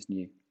all things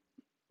new.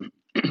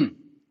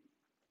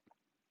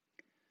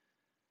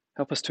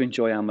 Help us to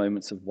enjoy our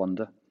moments of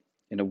wonder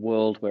in a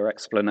world where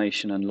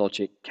explanation and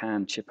logic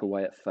can chip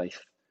away at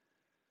faith.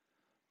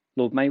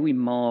 Lord, may we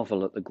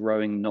marvel at the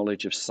growing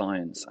knowledge of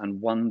science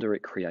and wonder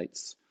it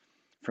creates,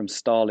 from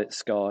starlit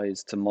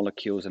skies to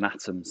molecules and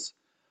atoms,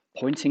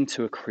 pointing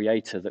to a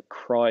creator that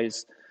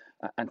cries,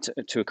 and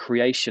to a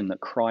creation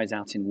that cries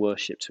out in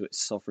worship to its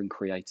sovereign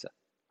creator.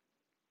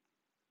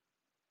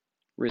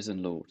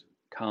 Risen Lord,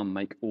 come,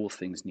 make all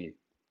things new.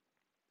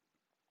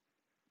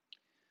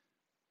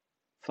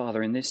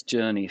 Father, in this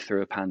journey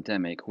through a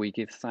pandemic, we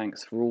give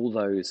thanks for all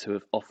those who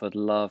have offered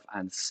love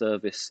and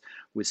service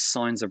with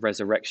signs of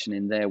resurrection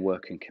in their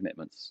work and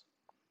commitments.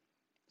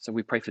 So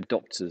we pray for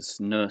doctors,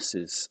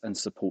 nurses, and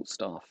support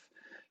staff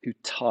who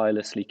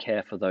tirelessly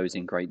care for those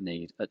in great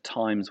need, at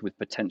times with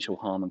potential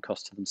harm and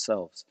cost to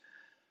themselves.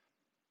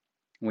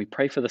 And we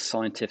pray for the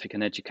scientific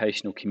and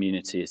educational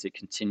community as it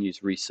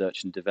continues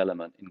research and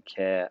development in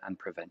care and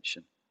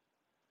prevention.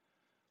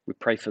 We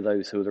pray for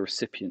those who are the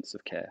recipients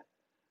of care,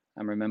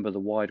 and remember the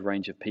wide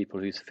range of people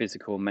whose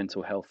physical and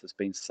mental health has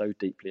been so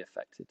deeply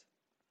affected.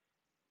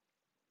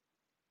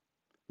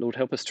 Lord,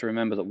 help us to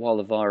remember that while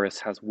the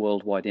virus has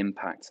worldwide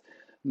impact,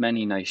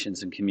 many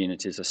nations and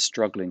communities are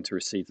struggling to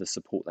receive the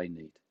support they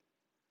need.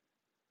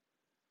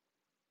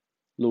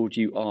 Lord,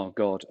 you are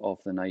God of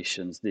the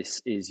nations.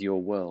 This is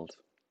your world.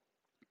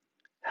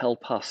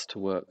 Help us to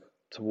work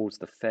towards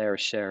the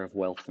fairest share of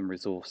wealth and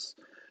resource,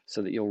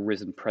 so that your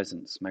risen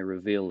presence may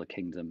reveal the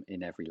kingdom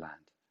in every land.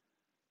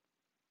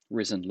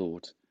 Risen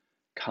Lord,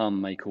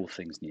 come, make all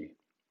things new.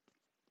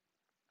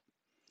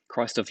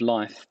 Christ of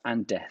life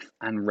and death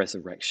and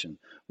resurrection.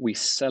 We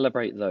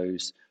celebrate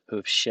those who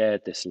have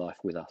shared this life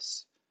with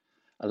us,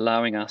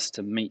 allowing us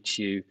to meet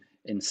you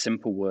in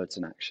simple words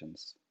and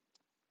actions.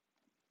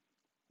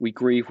 We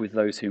grieve with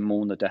those who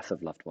mourn the death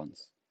of loved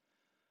ones.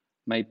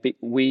 May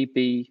we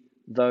be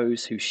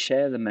those who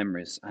share the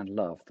memories and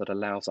love that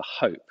allows a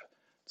hope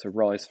to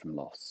rise from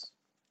loss.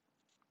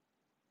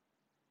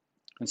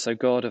 And so,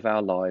 God of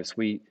our lives,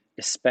 we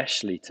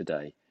especially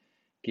today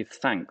give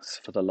thanks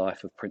for the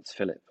life of Prince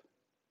Philip,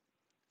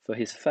 for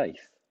his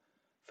faith,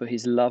 for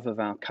his love of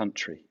our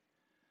country,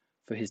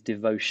 for his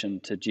devotion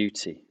to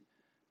duty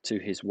to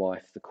his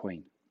wife, the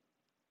Queen.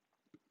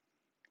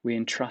 We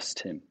entrust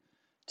him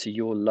to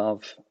your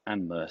love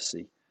and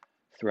mercy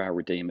through our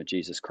Redeemer,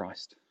 Jesus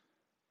Christ.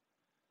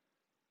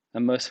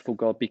 And merciful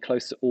God, be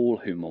close to all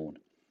who mourn,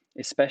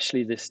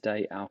 especially this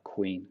day our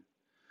Queen,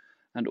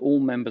 and all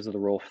members of the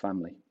royal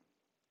family.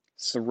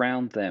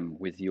 Surround them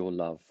with your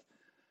love,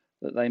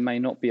 that they may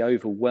not be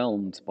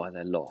overwhelmed by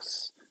their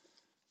loss,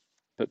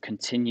 but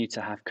continue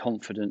to have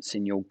confidence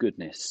in your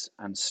goodness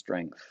and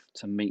strength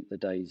to meet the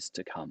days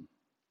to come.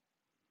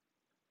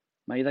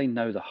 May they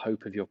know the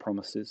hope of your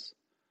promises,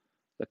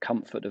 the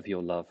comfort of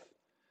your love,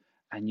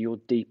 and your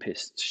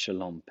deepest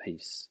shalom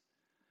peace.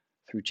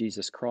 Through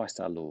Jesus Christ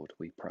our Lord,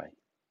 we pray.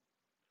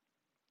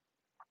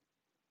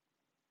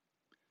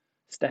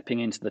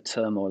 Stepping into the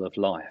turmoil of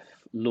life,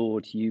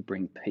 Lord, you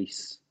bring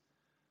peace,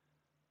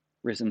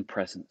 risen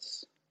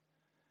presence.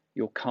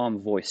 Your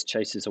calm voice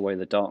chases away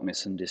the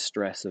darkness and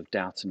distress of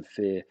doubt and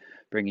fear,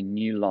 bringing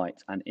new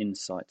light and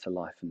insight to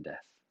life and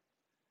death.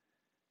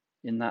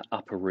 In that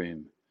upper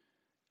room,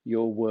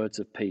 your words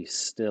of peace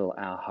still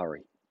our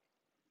hurry,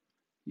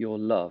 your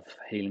love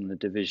healing the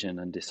division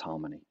and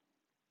disharmony.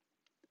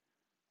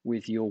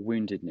 With your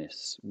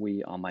woundedness,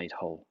 we are made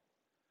whole,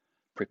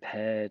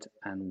 prepared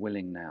and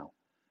willing now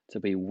to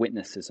be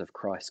witnesses of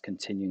Christ's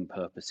continuing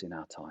purpose in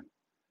our time.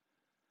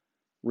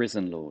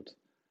 Risen Lord,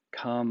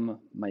 come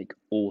make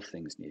all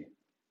things new.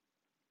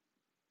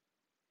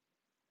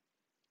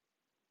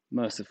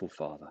 Merciful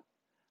Father,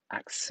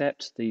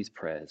 accept these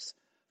prayers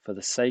for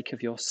the sake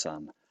of your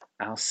Son,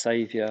 our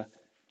Saviour,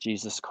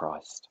 Jesus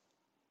Christ.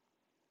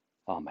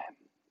 Amen.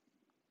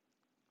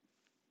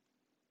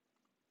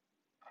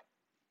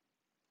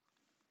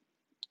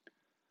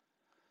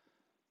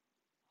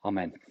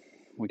 Amen.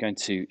 We're going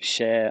to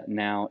share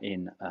now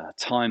in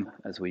time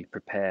as we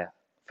prepare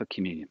for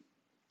communion.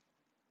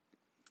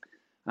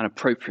 And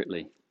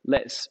appropriately,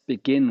 let's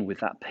begin with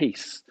that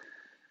peace,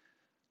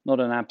 not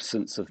an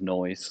absence of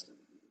noise,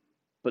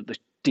 but the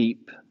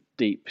deep,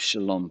 deep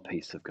shalom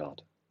peace of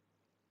God.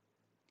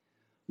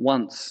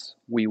 Once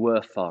we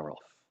were far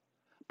off,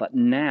 but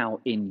now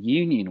in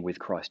union with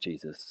Christ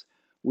Jesus,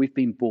 we've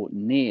been brought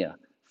near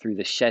through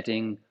the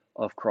shedding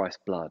of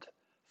Christ's blood,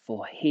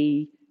 for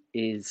he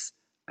is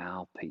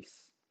our peace.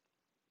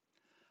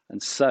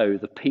 And so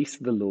the peace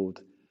of the Lord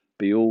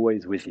be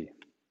always with you.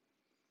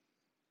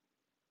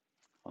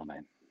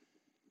 Amen.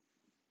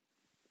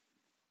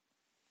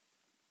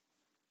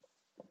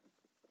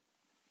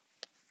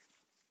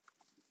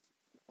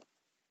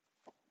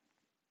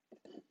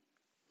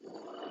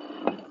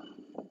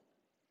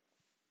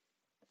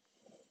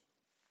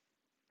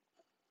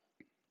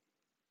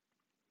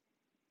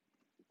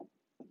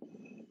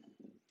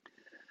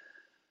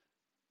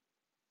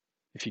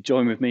 If you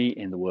join with me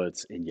in the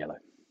words in yellow.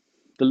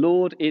 The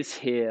Lord is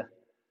here.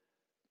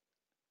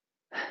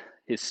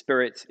 His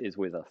Spirit is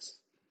with us.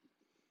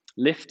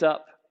 Lift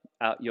up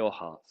out your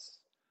hearts.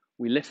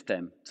 We lift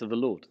them to the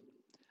Lord.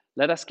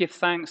 Let us give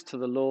thanks to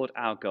the Lord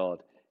our God.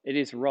 It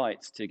is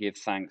right to give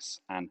thanks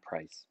and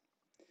praise.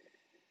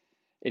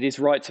 It is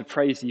right to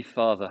praise you,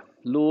 Father,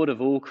 Lord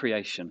of all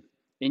creation.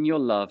 In your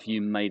love,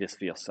 you made us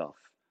for yourself.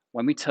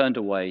 When we turned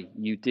away,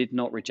 you did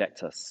not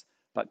reject us,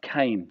 but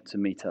came to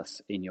meet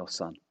us in your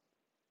Son.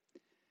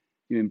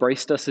 You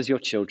embraced us as your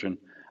children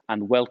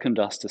and welcomed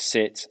us to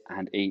sit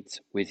and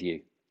eat with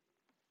you.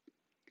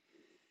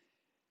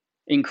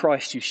 In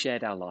Christ, you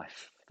shared our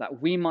life,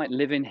 that we might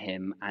live in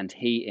him and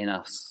he in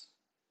us.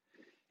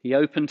 He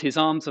opened his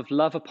arms of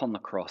love upon the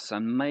cross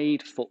and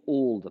made for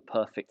all the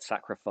perfect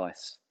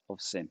sacrifice of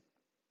sin.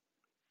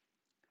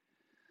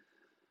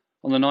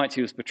 On the night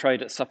he was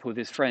betrayed at supper with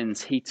his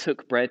friends, he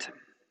took bread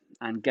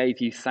and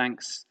gave you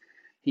thanks.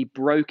 He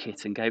broke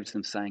it and gave it to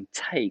them, saying,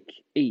 "Take,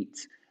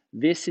 eat.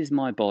 This is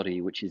my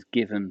body, which is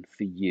given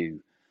for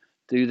you.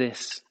 Do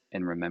this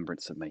in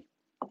remembrance of me."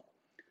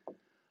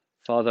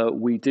 Father,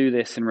 we do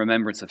this in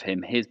remembrance of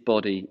him. His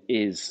body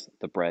is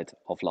the bread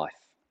of life.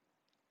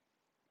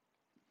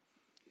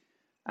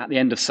 At the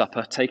end of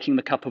supper, taking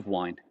the cup of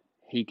wine,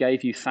 he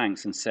gave you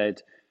thanks and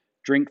said,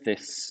 "Drink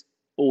this,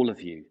 all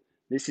of you.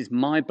 This is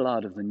my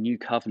blood of the new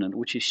covenant,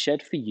 which is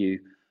shed for you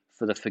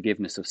for the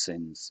forgiveness of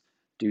sins.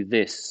 Do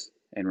this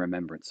in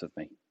remembrance of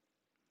me."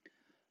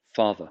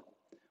 Father,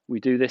 we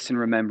do this in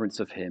remembrance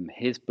of him.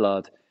 His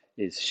blood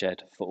is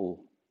shed for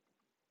all.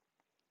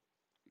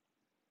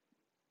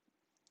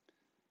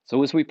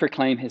 So as we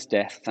proclaim his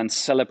death and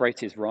celebrate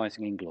his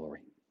rising in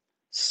glory,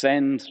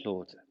 send,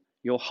 Lord,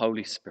 your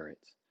Holy Spirit,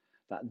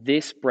 that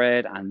this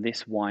bread and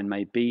this wine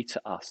may be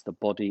to us the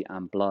body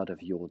and blood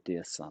of your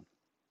dear Son.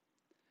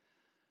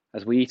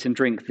 As we eat and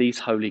drink these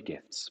holy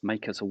gifts,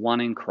 make us one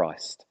in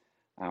Christ,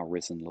 our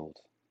risen Lord.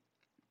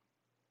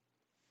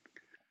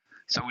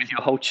 So with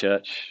your whole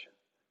church,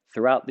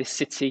 throughout this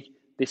city,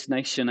 this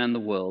nation and the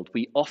world,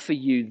 we offer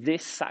you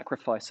this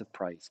sacrifice of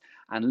praise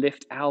and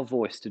lift our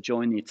voice to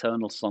join the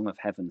eternal song of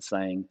heaven,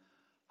 saying,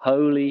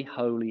 Holy,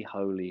 holy,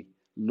 holy,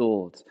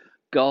 Lord,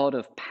 God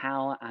of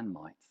power and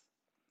might.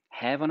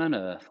 Heaven and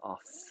earth are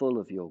full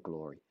of your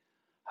glory.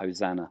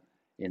 Hosanna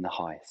in the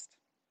highest.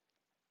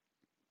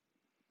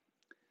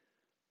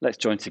 Let's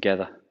join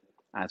together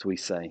as we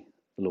say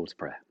the Lord's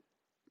Prayer.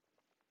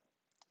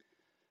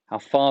 Our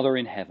Father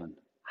in heaven,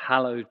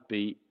 hallowed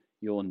be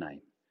your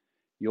name.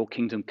 Your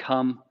kingdom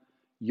come,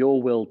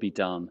 your will be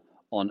done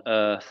on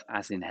earth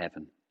as in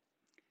heaven.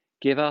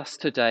 Give us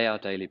today our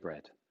daily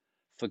bread.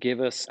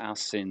 Forgive us our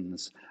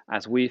sins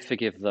as we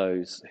forgive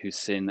those who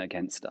sin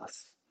against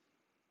us.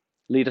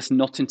 Lead us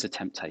not into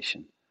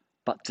temptation,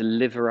 but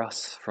deliver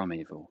us from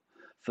evil.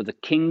 For the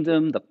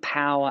kingdom, the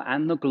power,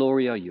 and the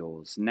glory are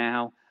yours,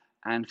 now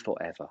and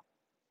forever.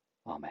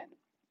 Amen.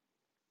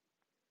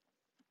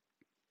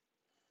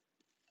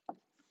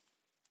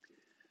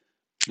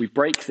 We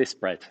break this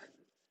bread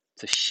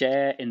to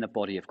share in the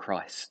body of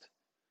Christ.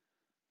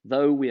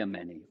 Though we are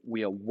many,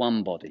 we are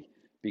one body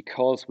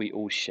because we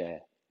all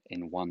share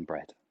in one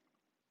bread.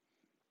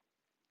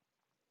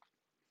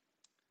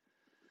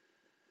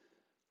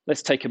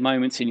 Let's take a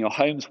moment in your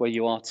homes where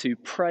you are to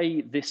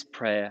pray this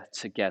prayer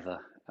together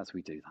as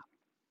we do that.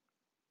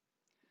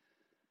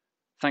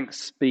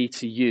 Thanks be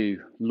to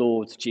you,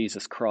 Lord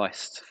Jesus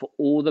Christ, for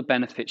all the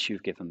benefits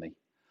you've given me,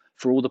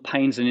 for all the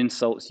pains and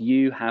insults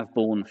you have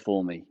borne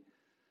for me.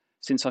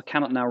 Since I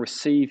cannot now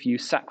receive you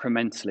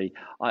sacramentally,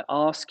 I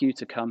ask you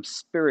to come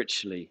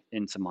spiritually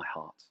into my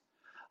heart.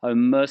 O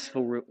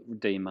merciful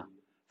Redeemer,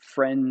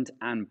 friend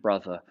and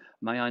brother,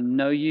 may I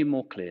know you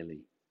more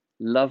clearly,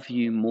 love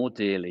you more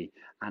dearly,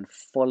 and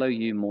follow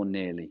you more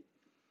nearly,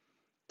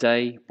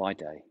 day by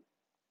day.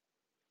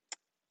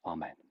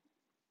 Amen.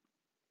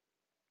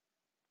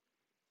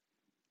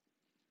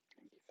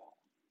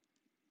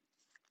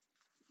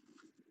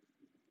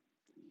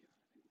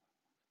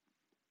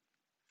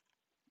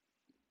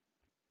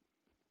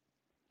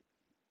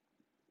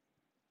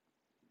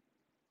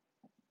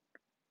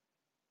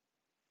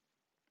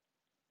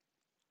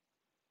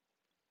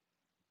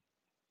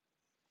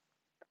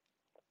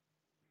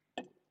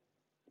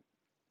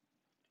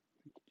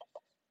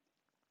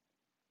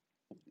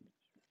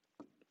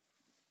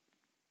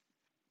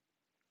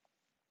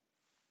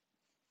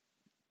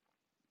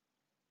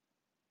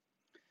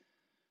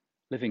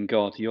 Living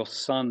God, your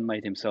Son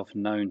made himself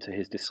known to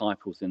his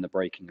disciples in the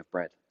breaking of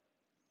bread.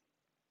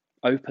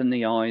 Open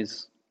the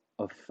eyes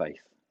of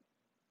faith,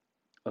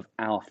 of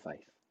our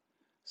faith,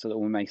 so that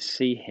we may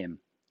see him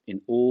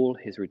in all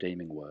his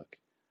redeeming work,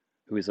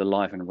 who is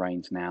alive and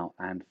reigns now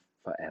and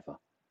forever.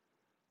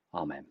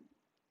 Amen.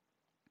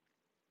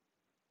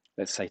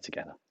 Let's say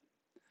together,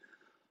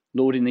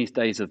 Lord, in these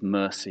days of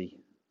mercy,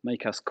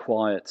 make us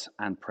quiet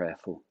and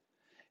prayerful.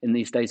 In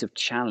these days of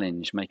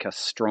challenge, make us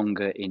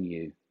stronger in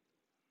you.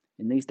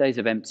 In these days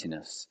of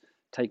emptiness,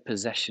 take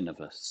possession of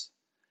us.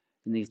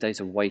 In these days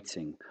of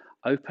waiting,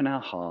 open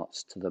our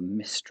hearts to the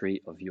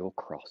mystery of your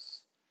cross.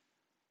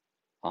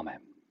 Amen.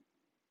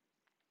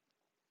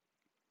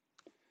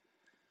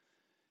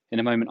 In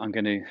a moment, I'm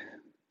going to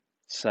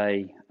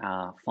say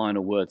our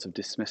final words of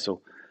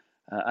dismissal,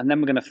 and then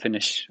we're going to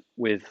finish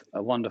with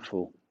a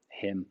wonderful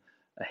hymn,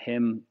 a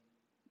hymn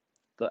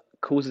that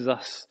causes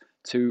us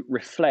to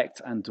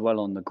reflect and dwell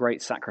on the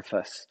great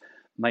sacrifice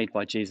made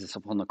by Jesus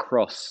upon the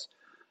cross,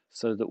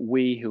 so that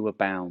we who were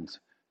bound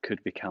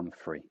could become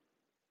free.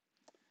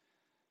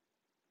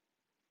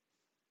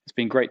 It's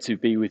been great to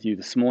be with you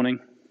this morning.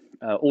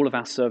 All of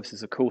our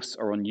services, of course,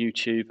 are on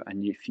YouTube,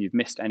 and if you've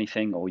missed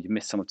anything or you've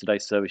missed some of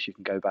today's service, you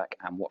can go back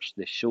and watch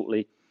this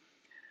shortly.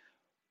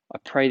 I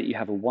pray that you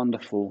have a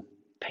wonderful,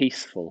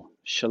 peaceful,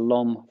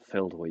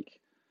 shalom-filled week,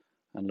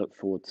 and look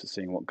forward to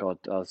seeing what God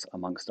does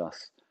amongst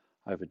us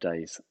over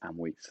days and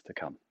weeks to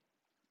come.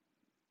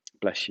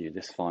 Bless you,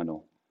 this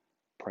final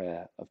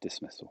prayer of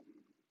dismissal.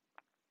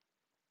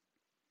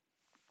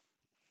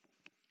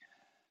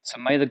 So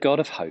may the God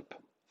of hope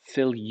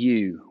fill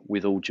you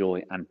with all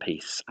joy and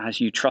peace as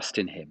you trust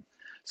in him,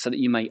 so that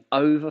you may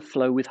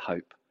overflow with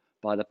hope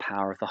by the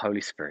power of the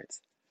Holy Spirit.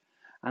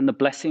 And the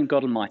blessing of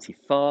God Almighty,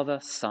 Father,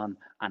 Son,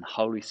 and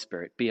Holy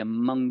Spirit be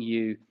among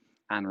you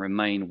and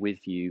remain with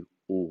you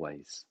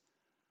always.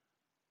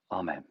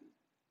 Amen.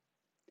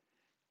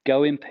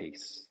 Go in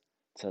peace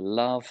to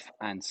love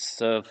and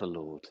serve the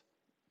Lord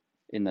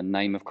in the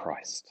name of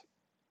Christ.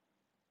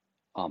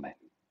 Amen.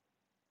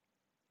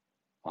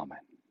 Amen.